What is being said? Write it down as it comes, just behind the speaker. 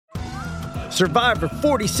Survivor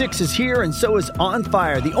 46 is here, and so is On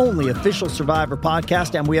Fire, the only official Survivor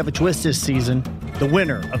podcast, and we have a twist this season. The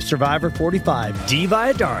winner of Survivor 45, Dee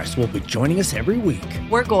Valladares, will be joining us every week.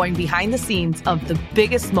 We're going behind the scenes of the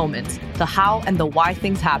biggest moments, the how and the why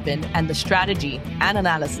things happen, and the strategy and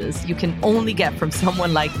analysis you can only get from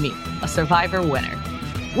someone like me, a Survivor winner.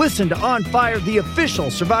 Listen to On Fire, the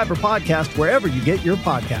official Survivor podcast, wherever you get your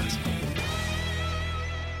podcast.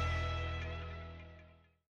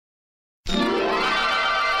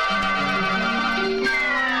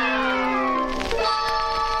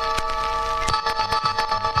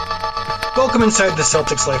 Welcome inside the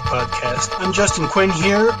Celtics Life podcast. I'm Justin Quinn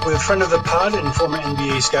here with friend of the pod and former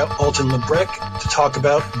NBA scout Alton Lebrecht to talk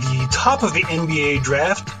about the top of the NBA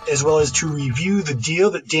draft, as well as to review the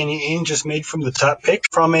deal that Danny Ainge just made from the top pick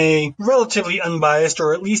from a relatively unbiased,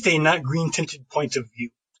 or at least a not green-tinted point of view.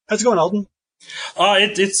 How's it going, Alton?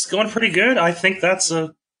 It's going pretty good. I think that's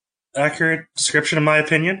a accurate description in my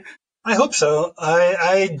opinion. I hope so.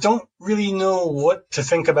 I don't really know what to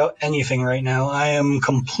think about anything right now. I am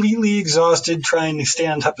completely exhausted trying to stay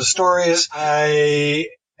on top of stories. I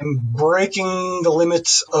am breaking the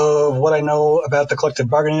limits of what I know about the collective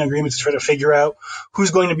bargaining agreement to try to figure out who's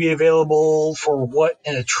going to be available for what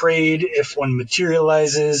in a trade if one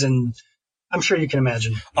materializes, and I'm sure you can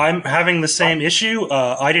imagine. I'm having the same issue.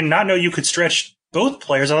 I did not know you could stretch both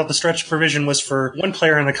players. I thought the stretch provision was for one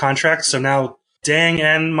player in the contract, so now Deng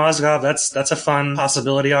and Mozgov, that's a fun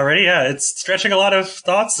possibility already. Yeah, it's stretching a lot of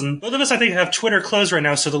thoughts, and both of us, I think, have Twitter closed right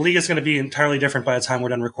now, so the league is going to be entirely different by the time we're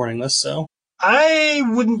done recording this, so. I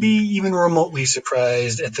wouldn't be even remotely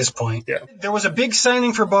surprised at this point. Yeah. There was a big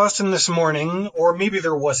signing for Boston this morning, or maybe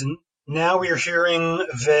there wasn't. Now we are hearing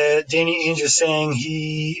that Danny Ainge is saying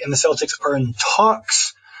he and the Celtics are in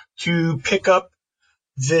talks to pick up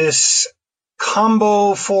this that's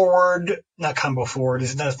not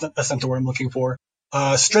the word I'm looking for.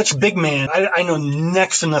 Stretch big man. I know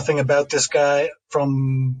next to nothing about this guy.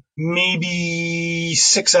 From maybe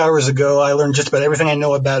 6 hours ago, I learned just about everything I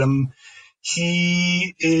know about him.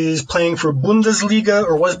 He is playing for Bundesliga,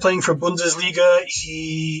 or was playing for Bundesliga.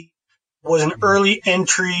 He was an early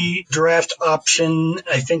entry draft option,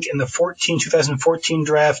 I think, in the 2014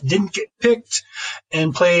 draft. Didn't get picked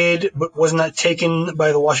and played, but was not taken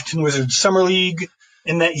by the Washington Wizards Summer League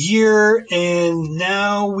in that year. And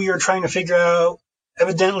now we are trying to figure out,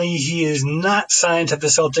 evidently he is not signed to the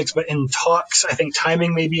Celtics, but in talks. I think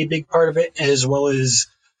timing may be a big part of it, as well as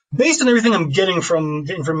based on everything I'm getting from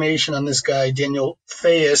the information on this guy, Daniel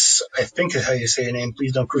Theis, I think is how you say your name.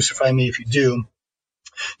 Please don't crucify me if you do.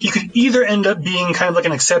 He could either end up being kind of like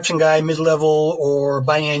an exception guy, mid-level or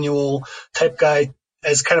biannual type guy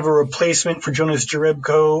as kind of a replacement for Jonas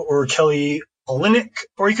Jerebko or Kelly Olynyk,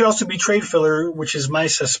 or he could also be trade filler, which is my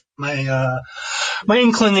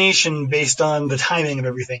inclination based on the timing of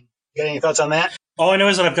everything. You got any thoughts on that? All I know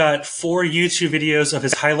is that I've got 4 YouTube videos of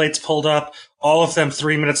his highlights pulled up, all of them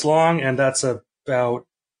 3 minutes long, and that's about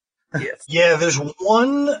it. Yeah, there's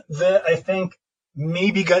one that I think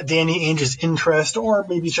maybe got Danny Ainge's interest, or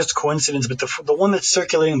maybe it's just coincidence, but the one that's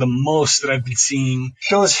circulating the most that I've been seeing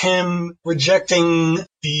shows him rejecting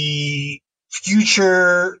the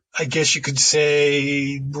future, I guess you could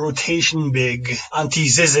say, rotation big, Ante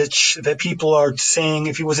Zizic, that people are saying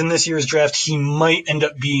if he was in this year's draft, he might end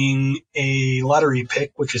up being a lottery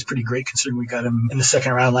pick, which is pretty great considering we got him in the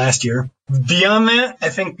second round last year. Beyond that, I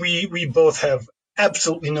think we both have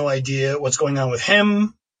absolutely no idea what's going on with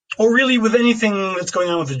him, or really with anything that's going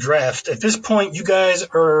on with the draft. At this point, you guys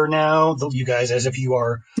are now, you guys as if you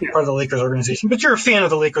are part of the Lakers organization, but you're a fan of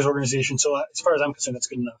the Lakers organization, so as far as I'm concerned, that's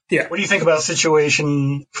good enough. Yeah. What do you think about the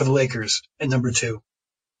situation for the Lakers at number 2?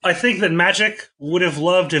 I think that Magic would have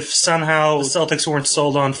loved if somehow the Celtics weren't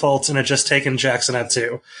sold on Fultz and had just taken Jackson at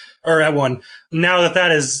 2, or at 1. Now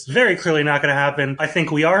that is very clearly not going to happen, I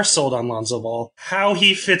think we are sold on Lonzo Ball. How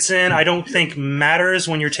he fits in, I don't think matters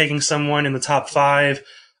when you're taking someone in the top 5.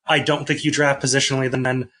 I don't think you draft positionally.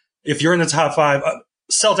 Then if you're in the top 5,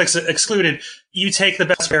 Celtics excluded, you take the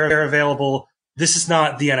best player available. This is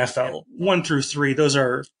not the NFL. 1 through 3, those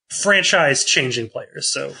are franchise-changing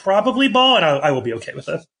players. So probably Ball, and I will be okay with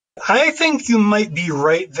it. I think you might be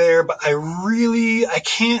right there, but I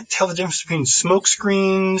can't tell the difference between smoke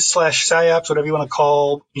screens / psyops, whatever you want to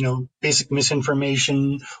call, basic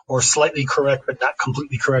misinformation, or slightly correct but not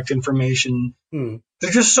completely correct information.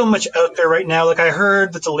 There's just so much out there right now. Like, I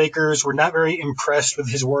heard that the Lakers were not very impressed with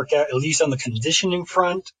his workout, at least on the conditioning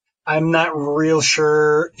front. I'm not real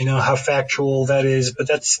sure, how factual that is, but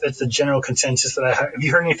that's the general consensus that I have. Have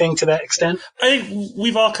you heard anything to that extent? I think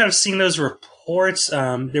we've all kind of seen those reports. reports.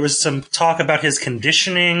 There was some talk about his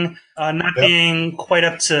conditioning not being quite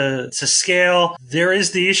up to scale. There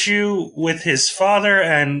is the issue with his father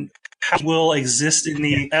and how he will exist in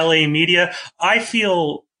the LA media. I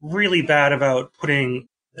feel really bad about putting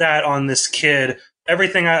that on this kid.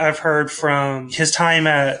 Everything I've heard from his time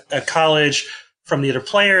at college, from the other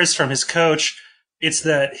players, from his coach, it's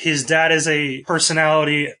that his dad is a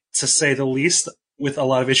personality, to say the least, with a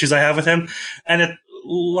lot of issues I have with him. And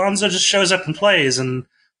Lonzo just shows up and plays and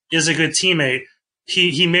is a good teammate.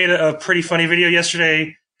 He made a pretty funny video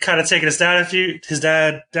yesterday, kind of taking his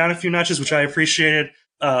dad down a few notches, which I appreciated.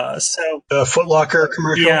 So the Foot Locker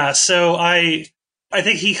commercial. Yeah. So I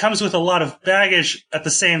think he comes with a lot of baggage. At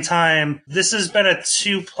the same time, this has been a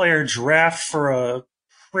 2-player draft for a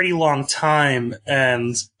pretty long time,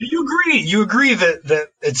 and you agree that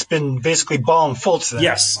it's been basically Ball and Fultz then?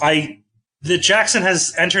 Yes, that Jackson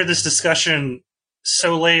has entered this discussion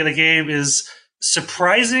so late in the game is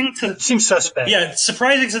surprising to... It seems suspect. Yeah,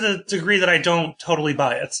 surprising to the degree that I don't totally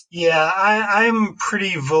buy it. Yeah, I'm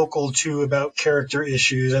pretty vocal, too, about character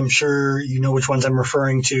issues. I'm sure you know which ones I'm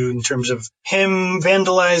referring to in terms of him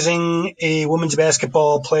vandalizing a women's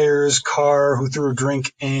basketball player's car who threw a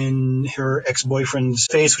drink in her ex-boyfriend's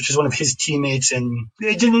face, which is one of his teammates, and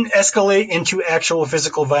it didn't escalate into actual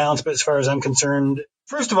physical violence, but as far as I'm concerned...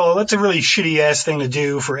 First of all, that's a really shitty-ass thing to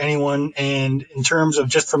do for anyone, and in terms of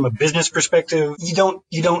just from a business perspective, you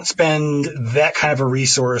don't spend that kind of a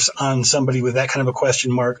resource on somebody with that kind of a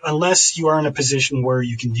question mark unless you are in a position where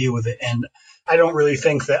you can deal with it, and I don't really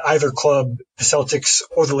think that either club, the Celtics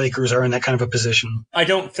or the Lakers, are in that kind of a position. I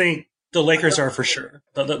don't think the Lakers are for sure.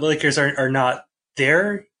 The Lakers are not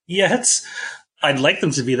there yet. I'd like them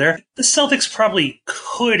to be there. The Celtics probably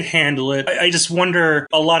could handle it. I just wonder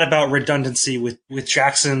a lot about redundancy with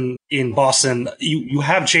Jackson in Boston. You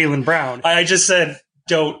have Jaylen Brown. I just said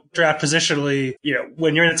don't draft positionally,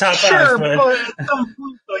 when you're in the top five. But at some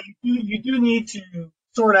point, though, you do need to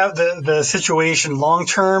sort out the situation long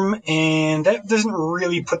term, and that doesn't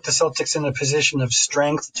really put the Celtics in a position of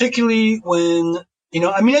strength, particularly when,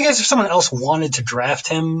 I guess if someone else wanted to draft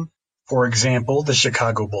him, for example, the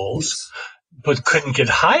Chicago Bulls, but couldn't get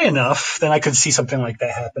high enough, then I could see something like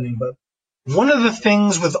that happening. But one of the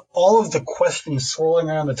things with all of the questions swirling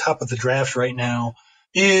around the top of the draft right now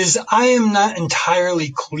is I am not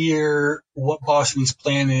entirely clear what Boston's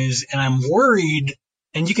plan is, and I'm worried,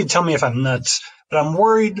 and you can tell me if I'm nuts, but I'm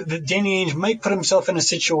worried that Danny Ainge might put himself in a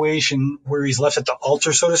situation where he's left at the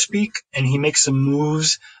altar, so to speak, and he makes some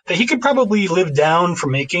moves that he could probably live down for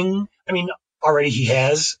making. Already he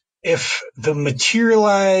has. If the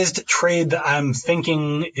materialized trade that I'm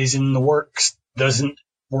thinking is in the works doesn't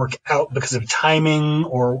work out because of timing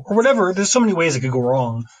or whatever, there's so many ways it could go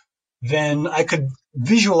wrong, then I could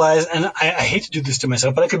visualize, and I hate to do this to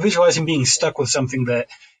myself, but I could visualize him being stuck with something that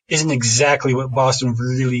isn't exactly what Boston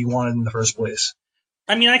really wanted in the first place.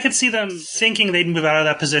 I could see them thinking they'd move out of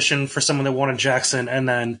that position for someone that wanted Jackson and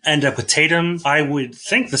then end up with Tatum. I would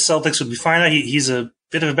think the Celtics would be fine. He's a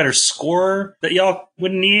bit of a better scorer that y'all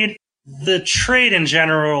would need. The trade in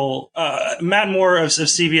general, Matt Moore of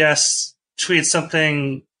CBS tweets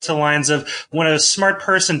something to the lines of, when a smart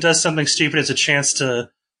person does something stupid, it's a chance to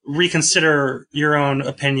reconsider your own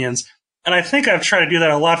opinions. And I think I've tried to do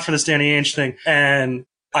that a lot for this Danny Ainge thing, and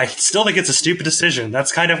I still think it's a stupid decision.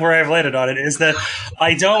 That's kind of where I've landed on it, is that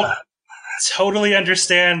I don't totally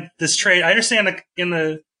understand this trade. I understand in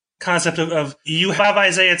the concept of you have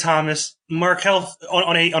Isaiah Thomas, Markelle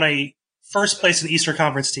on a first place in the Eastern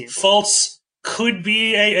Conference team. Fultz could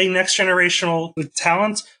be a next generational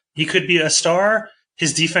talent. He could be a star.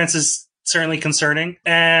 His defense is certainly concerning,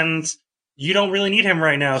 and you don't really need him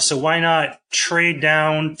right now. So why not trade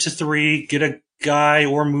down to 3, get a guy,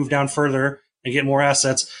 or move down further and get more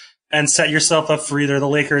assets, and set yourself up for either the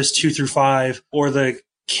Lakers 2 through 5 or the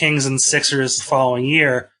Kings and Sixers the following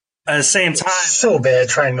year. At the same time, it's so bad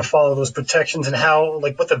trying to follow those protections and how,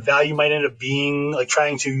 what the value might end up being,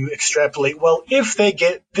 trying to extrapolate. Well, if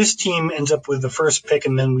this team ends up with the first pick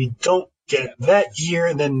and then we don't get it that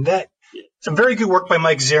year, then some very good work by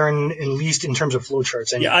Mike Zarin, at least in terms of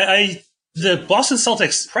flowcharts. Anyway. Yeah, the Boston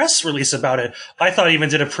Celtics press release about it, I thought even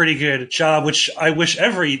did a pretty good job, which I wish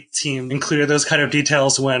every team included those kind of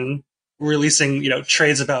details when releasing,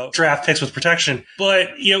 trades about draft picks with protection.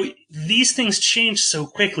 But, these things change so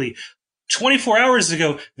quickly. 24 hours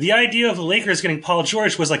ago, the idea of the Lakers getting Paul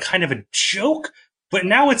George was kind of a joke, but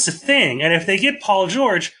now it's a thing. And if they get Paul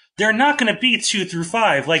George, they're not going to be 2 through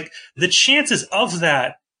 5. The chances of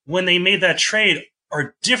that when they made that trade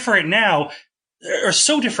are different now, are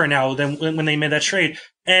so different now than when they made that trade.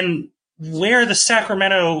 And where the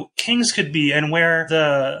Sacramento Kings could be and where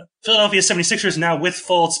the Philadelphia 76ers now with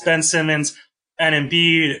Fultz, Ben Simmons, and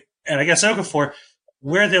Embiid, and I guess Okafor,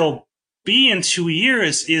 where they'll be in 2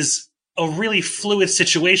 years is a really fluid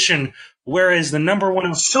situation. Whereas the number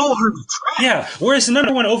one, so hard to track. Yeah. Whereas the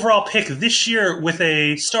number one overall pick this year with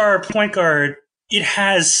a star point guard, it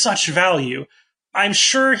has such value. I'm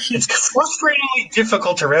sure it's frustratingly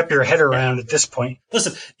difficult to wrap your head around at this point.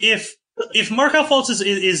 Listen, if Markelle Fultz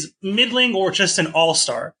is middling or just an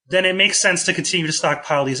all-star, then it makes sense to continue to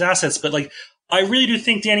stockpile these assets. But like, I really do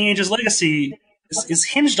think Danny Ainge's legacy is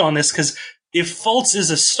hinged on this, because if Fultz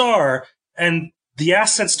is a star and the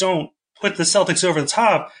assets don't put the Celtics over the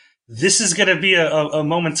top, this is going to be a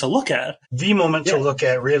moment to look at. The moment to look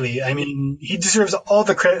at, really. I mean, he deserves all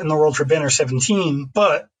the credit in the world for Banner 17,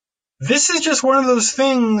 but this is just one of those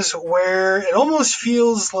things where it almost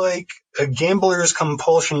feels like a gambler's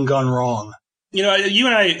compulsion gone wrong. You know, you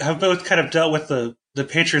and I have both kind of dealt with the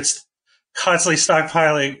Patriots constantly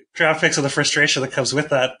stockpiling draft picks and the frustration that comes with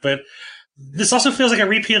that, but this also feels like a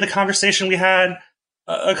repeat of the conversation we had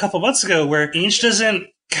a couple months ago, where Ainge doesn't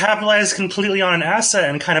capitalize completely on an asset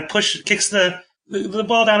and kind of kicks the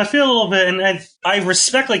ball down the field a little bit. And I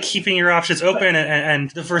respect like keeping your options open and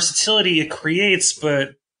the versatility it creates,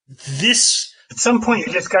 but this, at some point,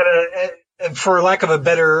 you just gotta, for lack of a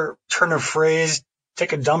better turn of phrase,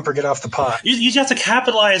 take a dump or get off the pot. You have to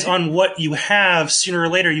capitalize on what you have. Sooner or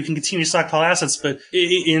later, you can continue to stockpile assets, but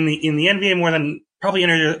in the NBA more than probably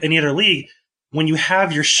any other league, when you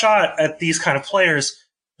have your shot at these kind of players,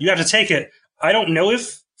 you have to take it. I don't know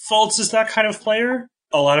if Fultz is that kind of player.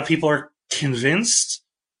 A lot of people are convinced.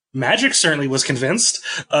 Magic certainly was convinced.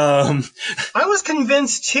 I was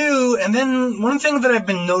convinced too. And then one thing that I've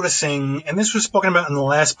been noticing, and this was spoken about in the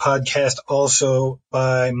last podcast also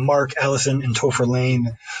by Mark Allison and Topher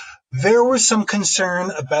Lane, there was some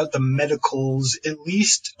concern about the medicals, at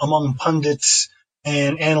least among pundits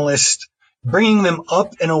and analysts, bringing them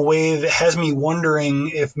up in a way that has me wondering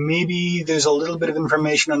if maybe there's a little bit of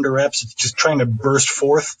information under wraps. It's just trying to burst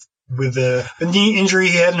forth with the knee injury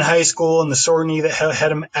he had in high school and the sore knee that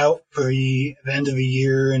had him out for the end of the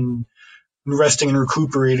year and resting and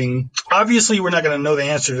recuperating. Obviously, we're not going to know the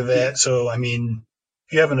answer to that. So, I mean,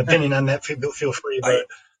 if you have an opinion on that, feel free. But I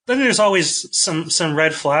think there's always some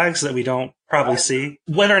red flags that we don't probably see.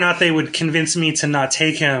 Whether or not they would convince me to not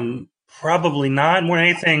take him, probably not. More than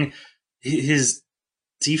anything, his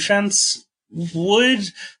defense would,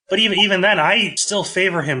 but even then, I still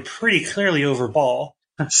favor him pretty clearly over Ball.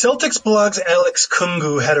 Celtics blog's Alex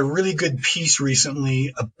Kungu had a really good piece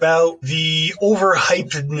recently about the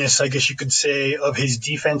overhypedness, I guess you could say, of his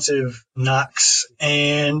defensive knocks.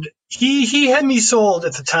 And he had me sold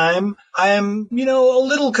at the time. I'm, a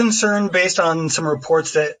little concerned based on some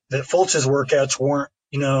reports that Fultz's workouts weren't,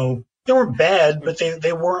 they weren't bad, but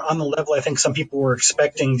they weren't on the level I think some people were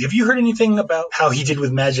expecting. Have you heard anything about how he did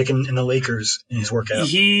with Magic and the Lakers in his workout?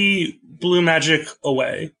 He blew Magic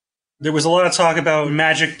away. There was a lot of talk about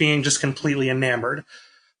Magic being just completely enamored.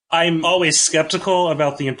 I'm always skeptical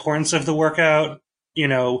about the importance of the workout. Yi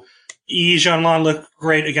Jianlian looked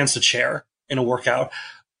great against a chair in a workout.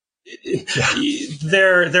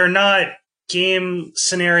 Yeah. They're not game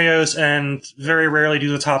scenarios, and very rarely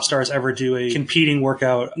do the top stars ever do a competing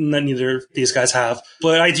workout, and that neither of these guys have.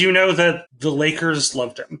 But I do know that the Lakers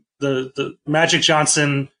loved him. The Magic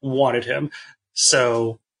Johnson wanted him.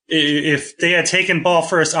 So if they had taken Ball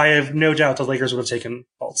first, I have no doubt the Lakers would have taken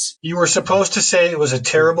Fultz. You were supposed to say it was a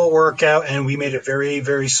terrible workout, and we made a very,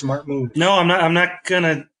 very smart move. No, I'm not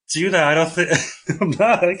gonna do that. I don't think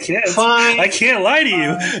I can't. Fine. I can't lie to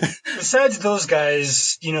you. Besides those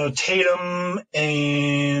guys, Tatum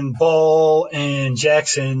and Ball and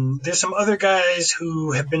Jackson, there's some other guys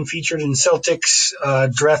who have been featured in Celtics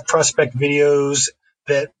draft prospect videos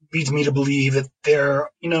that leads me to believe that they're,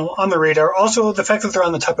 on the radar. Also, the fact that they're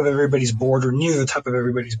on the top of everybody's board or near the top of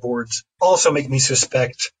everybody's boards also make me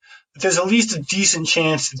suspect that there's at least a decent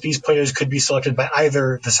chance that these players could be selected by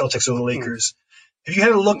either the Celtics or the Lakers. Have you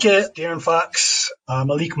had a look at De'Aaron Fox,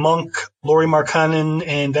 Malik Monk, Lauri Markkanen,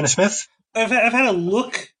 and Dennis Smith? I've had a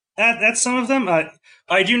look at some of them.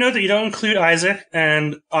 I do know that you don't include Isaac,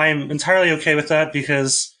 and I'm entirely okay with that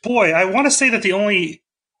because, boy, I want to say that the only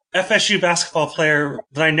FSU basketball player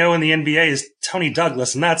that I know in the NBA is Tony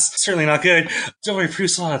Douglas, and that's certainly not good. Don't really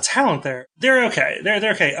produce a lot of talent there. They're okay.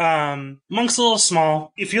 They're okay. Monk's a little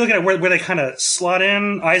small. If you look at it where they kind of slot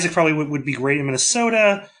in, Isaac probably would be great in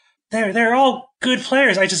Minnesota. They're all good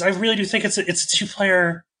players. I really do think it's a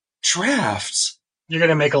 2-player draft. You're going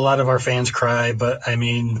to make a lot of our fans cry, but I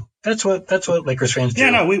mean, that's what Lakers fans do. Yeah,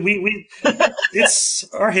 no, we it's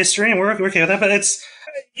our history and we're okay with that, but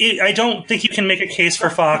I don't think you can make a case for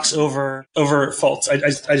Fox over Fultz. I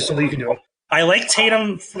just don't think you can do it. I like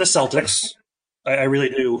Tatum for the Celtics. I really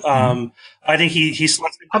do. I think he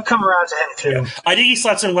slots. I've come around to him too. Yeah. I think he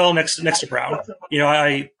slots in well next to Brown.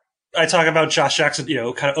 I talk about Josh Jackson,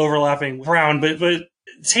 kind of overlapping Brown, but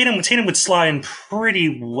Tatum would slide in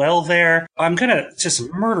pretty well there. I'm gonna just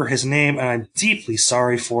murder his name, and I'm deeply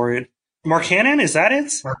sorry for it. Markkanen, is that it?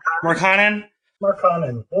 Markkanen. We'll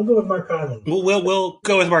go with Markkanen. We'll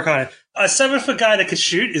go with Markkanen. A 7-foot guy that could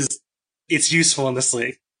shoot it's useful in this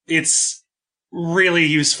league. It's really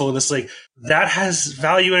useful in this league. That has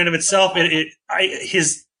value in and of itself.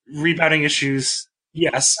 His rebounding issues,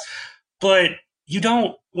 yes, but you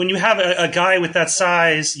don't. When you have a guy with that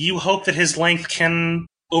size, you hope that his length can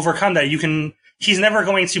overcome that. He's never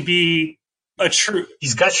going to be a true.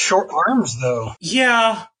 He's got short arms, though.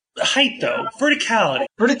 Yeah, height though, verticality.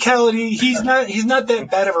 He's not that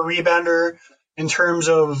bad of a rebounder in terms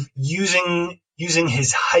of using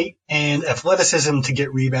his height and athleticism to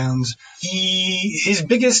get rebounds. His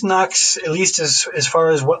biggest knocks, at least as far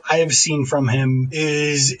as what I've seen from him,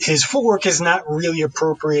 is his footwork is not really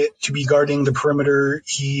appropriate to be guarding the perimeter.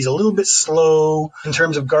 He's a little bit slow in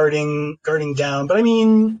terms of guarding down. But I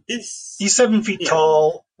mean, he's 7 feet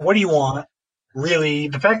tall. What do you want? Really,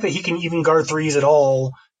 the fact that he can even guard threes at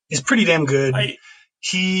all is pretty damn good. I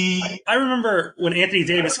remember when Anthony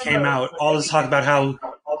Davis came out, all this talk about how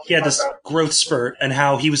he had this growth spurt and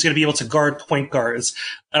how he was going to be able to guard point guards.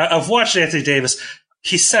 I've watched Anthony Davis.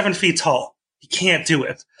 He's 7 feet tall. He can't do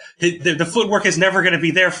it. The footwork is never going to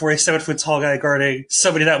be there for a 7 foot tall guy guarding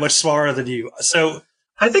somebody that much smaller than you. So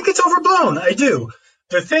I think it's overblown. I do.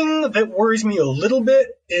 The thing that worries me a little bit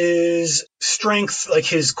is strength. Like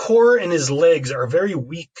his core and his legs are very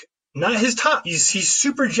weak. Not his top. He's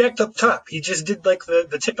super jacked up top. He just did like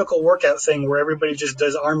the typical workout thing where everybody just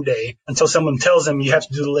does arm day until someone tells him you have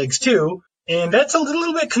to do the legs too. And that's a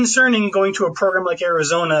little bit concerning going to a program like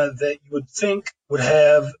Arizona that you would think would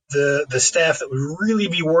have the staff that would really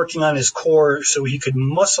be working on his core so he could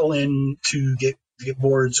muscle in to get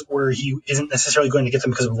boards where he isn't necessarily going to get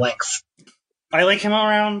them because of length. I like him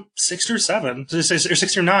around 6 or 7, or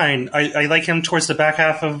 6 or 9. I like him towards the back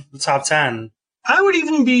half of the top 10. I would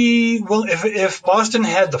even be, well, if Boston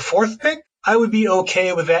had the 4th pick, I would be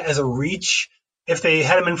okay with that as a reach. If they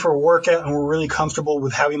had him in for a workout and were really comfortable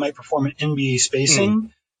with how he might perform in NBA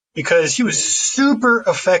spacing, because he was super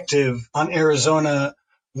effective on Arizona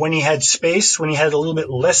when he had space, when he had a little bit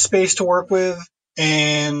less space to work with,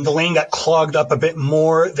 and the lane got clogged up a bit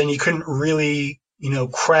more, then he couldn't really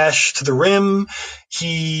crash to the rim.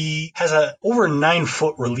 He has a over 9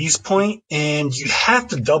 foot release point, and you have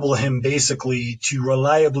to double him basically to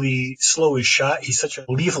reliably slow his shot. He's such a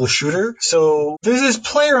lethal shooter. So there's this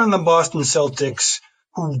player on the Boston Celtics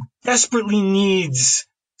who desperately needs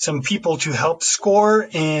some people to help score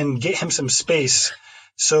and get him some space.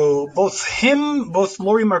 So both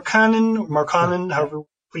Lauri Markkanen, however,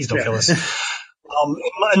 please don't kill us,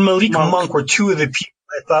 and Malik Monk were two of the people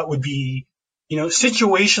I thought would be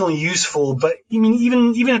situationally useful, but I mean,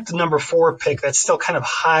 even at the number 4 pick, that's still kind of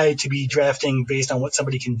high to be drafting based on what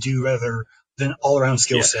somebody can do rather than all-around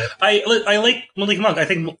skill set. I like Malik Monk. I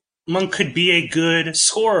think Monk could be a good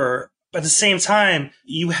scorer. But at the same time,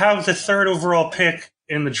 you have the 3rd overall pick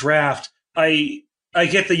in the draft. I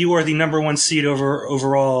get that you are the number 1 seed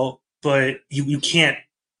overall, but you can't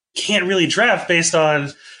really draft based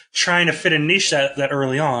on trying to fit a niche that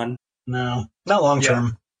early on. No, not long term.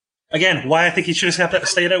 Yeah. Again, why I think he should have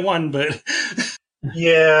stayed at 1, but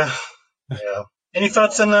yeah. Any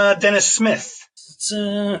thoughts on Dennis Smith?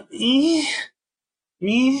 Me?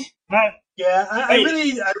 Yeah, I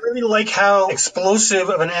really like how explosive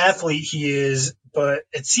of an athlete he is, but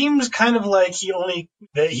it seems kind of like he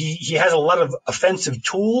has a lot of offensive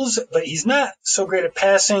tools, but he's not so great at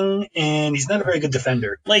passing, and he's not a very good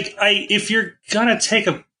defender. If you're gonna take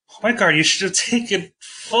a point guard, you should have taken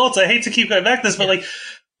Fultz. I hate to keep going back to this, but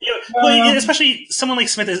especially someone like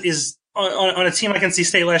Smith is on a team like NC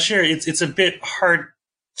State last year. It's a bit hard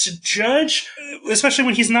to judge, especially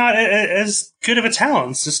when he's not as good of a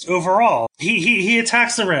talent. Just overall, he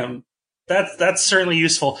attacks the rim. That's certainly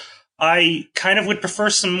useful. I kind of would prefer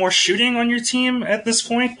some more shooting on your team at this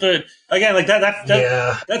point, but again,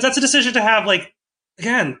 that's a decision to have.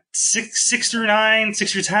 Again, 6 through 9,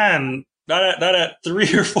 6 through 10, not at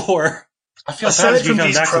 3 or 4. I feel bad to be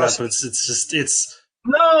coming back to that, but it's.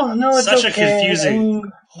 No, it's such okay. A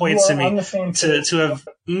confusing point to me to have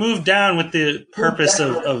moved down with the purpose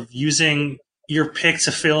of using your pick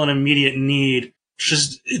to fill an immediate need.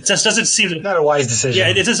 It just doesn't seem to, not a wise decision. Yeah,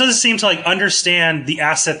 it just doesn't seem to understand the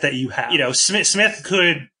asset that you have. Smith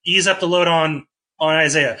could ease up the load on on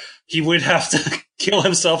Isaiah. He would have to kill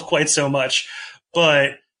himself quite so much,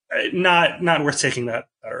 but not worth taking that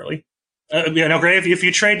early. Gray, if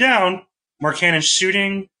you trade down, Mark Cannon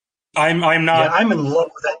shooting, I'm not. Yeah, I'm in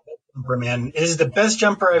love with that jumper, man. It is the best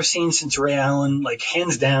jumper I've seen since Ray Allen, like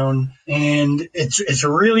hands down. And it's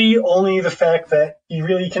really only the fact that he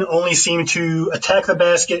really can only seem to attack the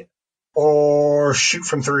basket or shoot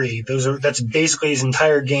from three. That's basically his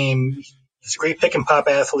entire game. He's a great pick and pop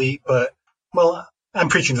athlete, but well, I'm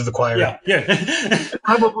preaching to the choir. Yeah.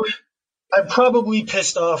 I've probably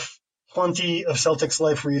pissed off plenty of Celtics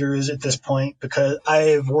life readers at this point because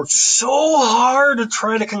I've worked so hard to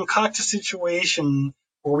try to concoct a situation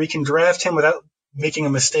where we can draft him without making a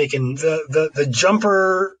mistake. And the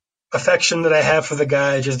jumper affection that I have for the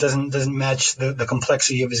guy just doesn't match the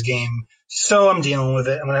complexity of his game. So I'm dealing with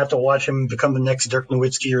it. I'm going to have to watch him become the next Dirk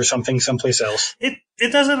Nowitzki or something someplace else. It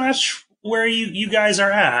doesn't match where you guys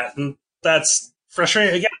are at. And that's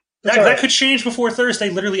frustrating. Again, that could change before Thursday.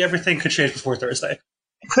 Literally everything could change before Thursday.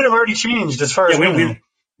 It could have already changed as far as we know.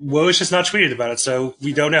 Woj just not tweeted about it, so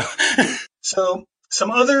we don't know. So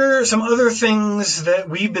some other things that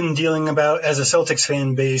we've been dealing about as a Celtics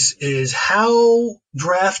fan base is how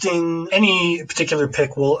drafting any particular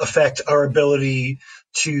pick will affect our ability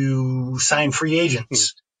to sign free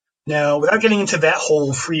agents. Now, without getting into that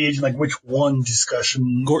whole free agent, like which one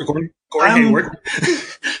discussion. Gordon Hayward.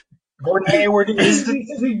 Gordon Hayward is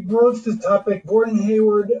we broached the topic. Gordon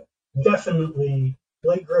Hayward, definitely.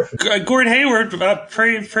 Blake Griffin. Gordon Hayward,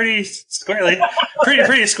 pretty squarely.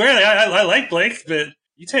 pretty squarely. I like Blake, but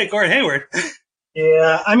you take Gordon Hayward.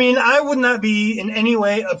 Yeah, I mean, I would not be in any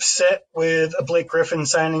way upset with a Blake Griffin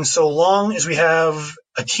signing so long as we have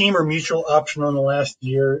a team or mutual option on the last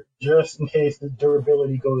year, just in case the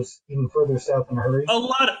durability goes even further south in a hurry.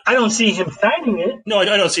 I don't see him signing it. No, I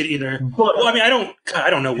don't see it either. But, well, I mean, I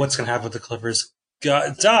don't know what's going to happen with the Clippers.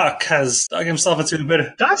 Doc has dug himself into a bit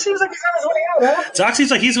of... Doc seems like he's on his way out, huh? Doc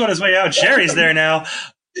seems like he's on his way out. Jerry's there now.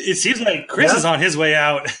 It seems like Chris is on his way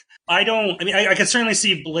out. I can certainly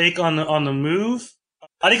see Blake on the move.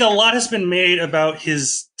 I think a lot has been made about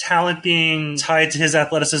his talent being tied to his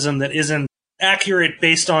athleticism that isn't accurate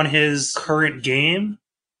based on his current game.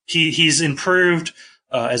 He's improved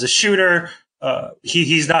as a shooter.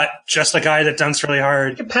 He's not just a guy that dunks really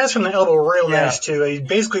hard. He can pass from the elbow real nice, too. He'd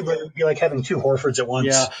basically be like having two Horfords at once.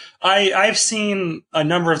 Yeah. I've seen a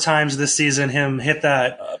number of times this season him hit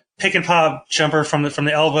that pick and pop jumper from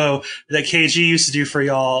the elbow that KG used to do for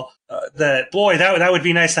y'all. That would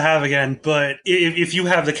be nice to have again. But if you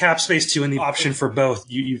have the cap space too and the option for both,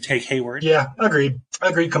 you take Hayward. Yeah, agreed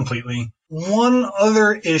completely. One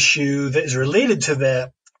other issue that is related to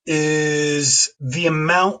that is the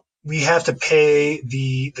amount we have to pay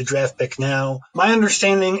the draft pick now. My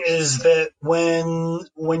understanding is that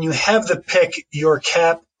when you have the pick, your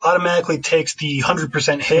cap automatically takes the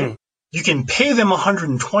 100% hit. You can pay them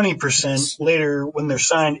 120% later when they're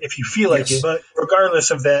signed if you feel like it. But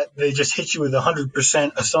regardless of that, they just hit you with a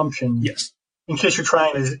 100% assumption. Yes. In case you're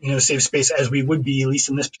trying to save space, as we would be, at least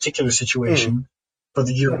in this particular situation, for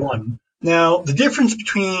the year one. Now, the difference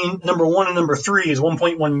between number 1 and number 3 is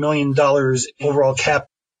 $1.1 million overall cap.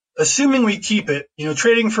 Assuming we keep it,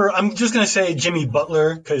 trading for, I'm just going to say Jimmy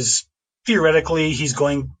Butler, because theoretically he's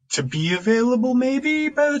going to be available maybe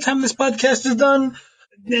by the time this podcast is done.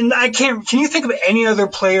 And can you think of any other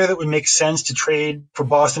player that would make sense to trade for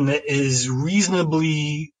Boston that is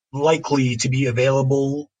reasonably likely to be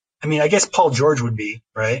available? I mean, I guess Paul George would be,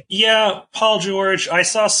 right? Yeah, Paul George. I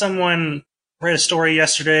saw someone write a story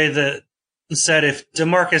yesterday that said if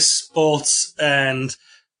DeMarcus bolts and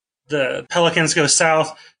the Pelicans go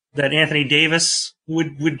south, that Anthony Davis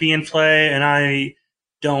would be in play, and I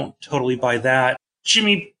don't totally buy that.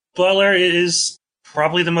 Jimmy Butler is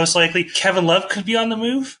probably the most likely. Kevin Love could be on the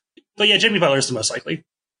move, but yeah, Jimmy Butler is the most likely.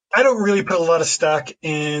 I don't really put a lot of stock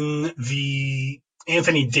in the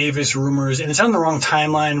Anthony Davis rumors, and it's on the wrong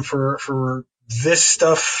timeline for this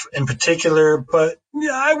stuff in particular, but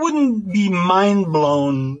yeah, I wouldn't be mind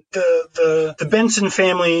blown. The Benson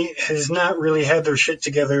family has not really had their shit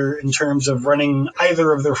together in terms of running either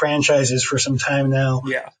of their franchises for some time now.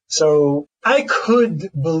 Yeah. So I could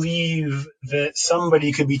believe that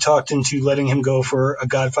somebody could be talked into letting him go for a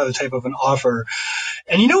Godfather type of an offer.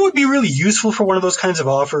 And what would be really useful for one of those kinds of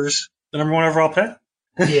offers? The number 1 overall pick?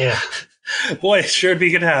 Yeah. Boy, it sure would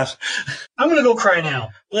be good to have. I'm going to go cry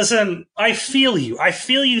now. Listen, I feel you. I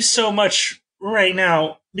feel you so much right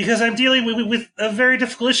now because I'm dealing with a very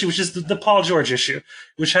difficult issue, which is the Paul George issue,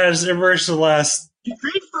 which has emerged the last... If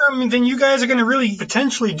you trade for him, then you guys are going to really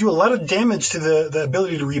potentially do a lot of damage to the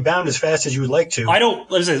ability to rebound as fast as you would like to. I don't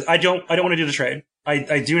want to do the trade.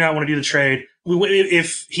 I do not want to do the trade.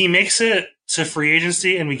 If he makes it to free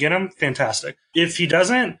agency and we get him, fantastic. If he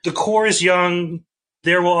doesn't, the core is young.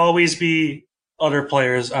 There will always be other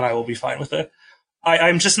players, and I will be fine with it.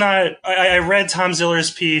 I'm just not. I read Tom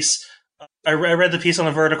Ziller's piece. I read the piece on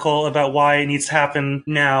the Vertical about why it needs to happen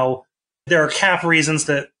now. There are cap reasons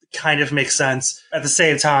that kind of make sense. At the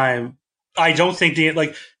same time, I don't think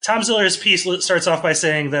Tom Ziller's piece starts off by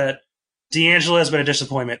saying that D'Angelo has been a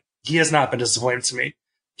disappointment. He has not been disappointed to me.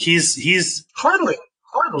 He's hardly.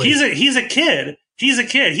 He's a kid. He's a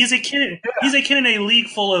kid. Yeah. He's a kid in a league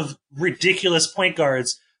full of ridiculous point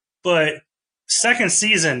guards. But second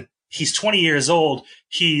season, he's 20 years old.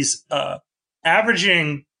 He's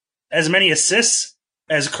averaging as many assists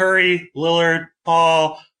as Curry, Lillard,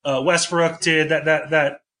 Paul, Westbrook did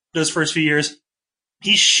that those first few years.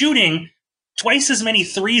 He's shooting twice as many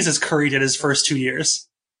threes as Curry did his first 2 years.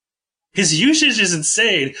 His usage is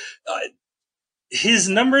insane. His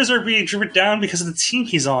numbers are being driven down because of the team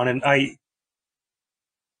he's on, and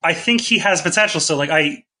I think he has potential. So,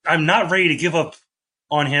 I'm not ready to give up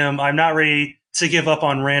on him. I'm not ready to give up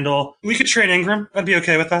on Randall. We could trade Ingram. I'd be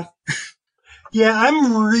okay with that. Yeah,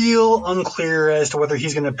 I'm real unclear as to whether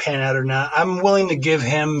he's going to pan out or not. I'm willing to give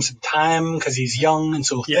him some time because he's young and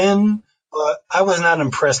so thin, but I was not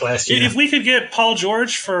impressed last year. If we could get Paul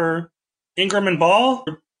George for Ingram and Ball,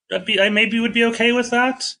 I maybe would be okay with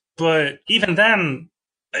that. But even then,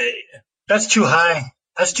 that's too high.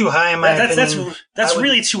 That's too high in my opinion. That's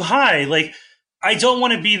really too high. I don't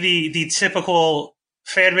want to be the typical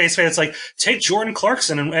fan base fan. It's take Jordan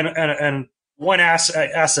Clarkson and one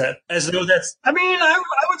asset as though that's. I mean, I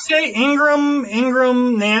would say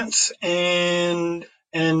Ingram, Nance, and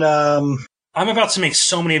I'm about to make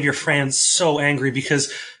so many of your fans so angry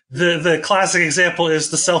because the classic example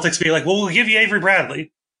is the Celtics being well, we'll give you Avery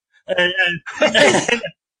Bradley.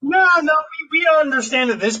 No, we understand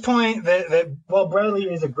at this point that while Bradley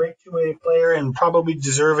is a great two-way player and probably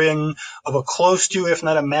deserving of a close to, if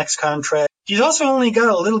not a max contract, he's also only got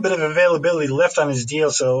a little bit of availability left on his deal,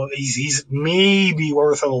 so he's maybe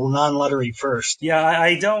worth a non-lottery first. Yeah,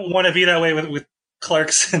 I don't want to be that way with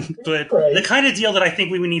Clarkson, but the kind of deal that I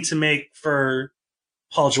think we would need to make for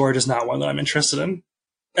Paul George is not one that I'm interested in,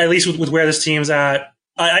 at least with where this team's at.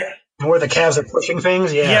 Where the Cavs are pushing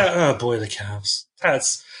things, yeah. Yeah, oh boy, the Cavs.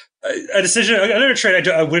 That's a decision, another trade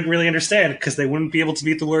I wouldn't really understand because they wouldn't be able to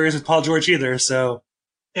beat the Warriors with Paul George either. So,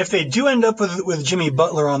 if they do end up with Jimmy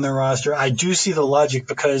Butler on their roster, I do see the logic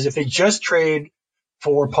because if they just trade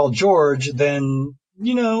for Paul George, then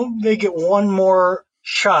they get one more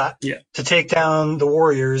shot to take down the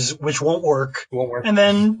Warriors, which won't work. And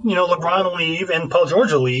then LeBron will leave and Paul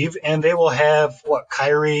George will leave, and they will have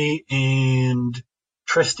Kyrie and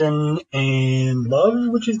Tristan and Love,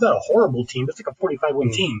 which is not a horrible team. That's a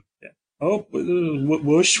 45-win team. Yeah. Oh,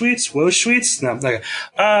 Woj tweets? No, okay.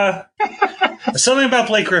 Something about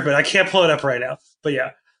Blake Griffin. I can't pull it up right now, but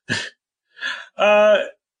yeah.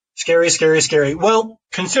 Scary. Well,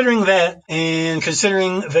 considering that, and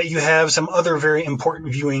considering that you have some other very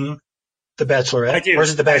important viewing, The Bachelorette. I do. Or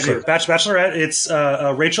is it The Bachelor? Bachelorette. It's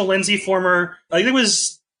Rachel Lindsay, former. I think it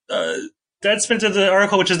was. Deadspin to the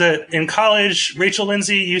article, which is that in college, Rachel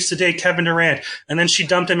Lindsay used to date Kevin Durant, and then she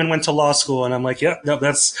dumped him and went to law school. And I'm like, yeah, no,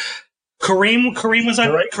 that's Kareem. Kareem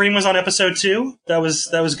was on episode 2. That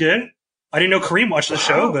was good. I didn't know Kareem watched the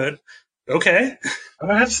show, but okay. I'm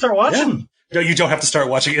gonna have to start watching. Yeah. No, you don't have to start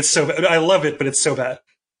watching. It's so bad. I love it, but it's so bad.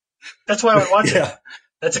 That's why I would watch it.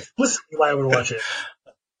 That's explicitly why I would watch it.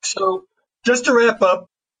 So, just to wrap up,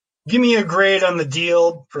 give me a grade on the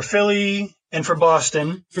deal for Philly and for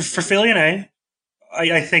Boston. For Philly and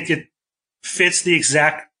I think it fits the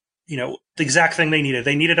exact thing they needed.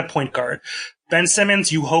 They needed a point guard. Ben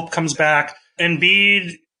Simmons, you hope, comes back.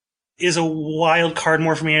 Embiid is a wild card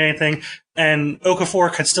more for me than anything. And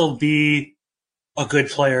Okafor could still be a good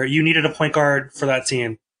player. You needed a point guard for that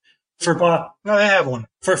team. No, they have one.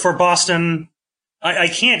 For Boston, I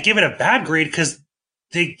can't give it a bad grade because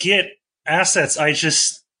they get assets. I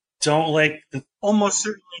just don't like the almost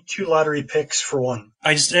certainly 2 lottery picks for one.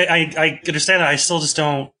 I understand that. I still just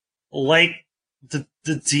don't like the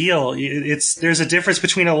deal. There's a difference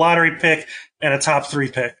between a lottery pick and a top 3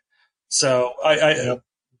 pick. So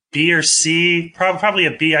B or C, probably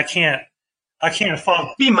a B. I can't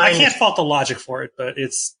fault B-. I can't fault the logic for it, but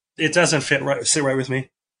it doesn't sit right with me.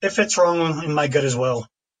 It fits wrong in my gut as well.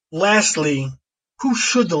 Lastly, who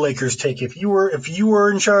should the Lakers take? If you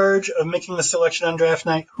were in charge of making the selection on draft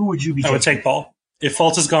night, who would you be taking? I would take Ball. If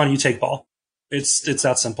Fultz is gone, you take Ball. It's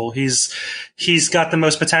that simple. He's got the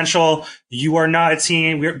most potential. You are not a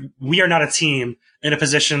team. We are not a team in a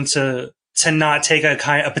position to not take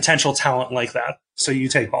a potential talent like that. So you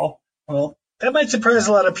take Paul. Well, that might surprise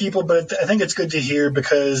a lot of people, but I think it's good to hear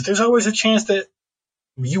because there's always a chance that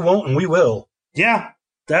you won't and we will. Yeah,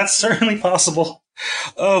 that's certainly possible.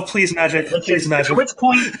 Oh, please, Magic. Please, Magic. At which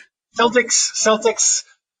point, Celtics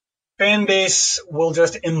fan base will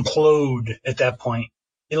just implode at that point.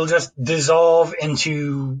 It'll just dissolve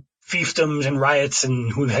into fiefdoms and riots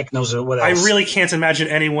and who the heck knows what else. I really can't imagine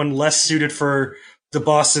anyone less suited for the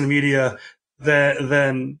Boston media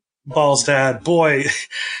than Ball's dad. Boy,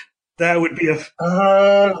 that would be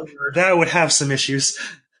that would have some issues.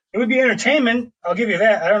 It would be entertainment. I'll give you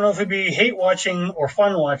that. I don't know if it'd be hate watching or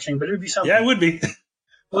fun watching, but it would be something. Yeah, it would be.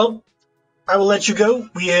 Well, I will let you go.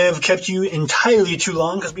 We have kept you entirely too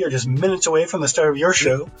long because we are just minutes away from the start of your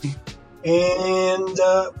show. And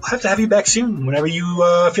I'll have to have you back soon whenever you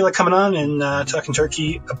feel like coming on and talking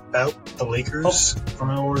turkey about the Lakers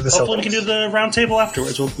or the Celtics. Hopefully we can do the round table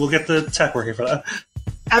afterwards. We'll get the tech working for that.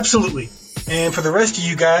 Absolutely. And for the rest of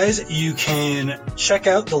you guys, you can check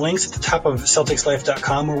out the links at the top of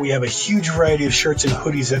CelticsLife.com where we have a huge variety of shirts and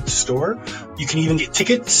hoodies at the store. You can even get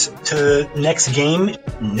tickets to the next game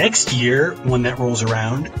next year when that rolls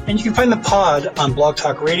around. And you can find the pod on Blog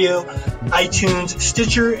Talk Radio, iTunes,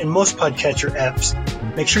 Stitcher, and most podcatcher apps.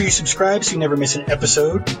 Make sure you subscribe so you never miss an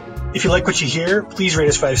episode. If you like what you hear, please rate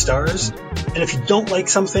us 5 stars. And if you don't like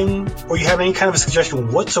something or you have any kind of a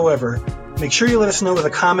suggestion whatsoever, make sure you let us know with a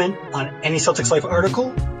comment on any Celtics Life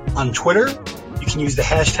article. On Twitter, you can use the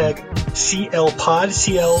hashtag CLPod,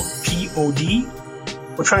 CLPOD.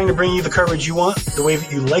 We're trying to bring you the coverage you want, the way that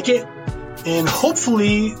you like it. And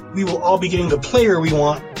hopefully, we will all be getting the player we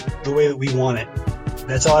want the way that we want it.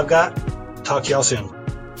 That's all I've got. Talk to y'all soon.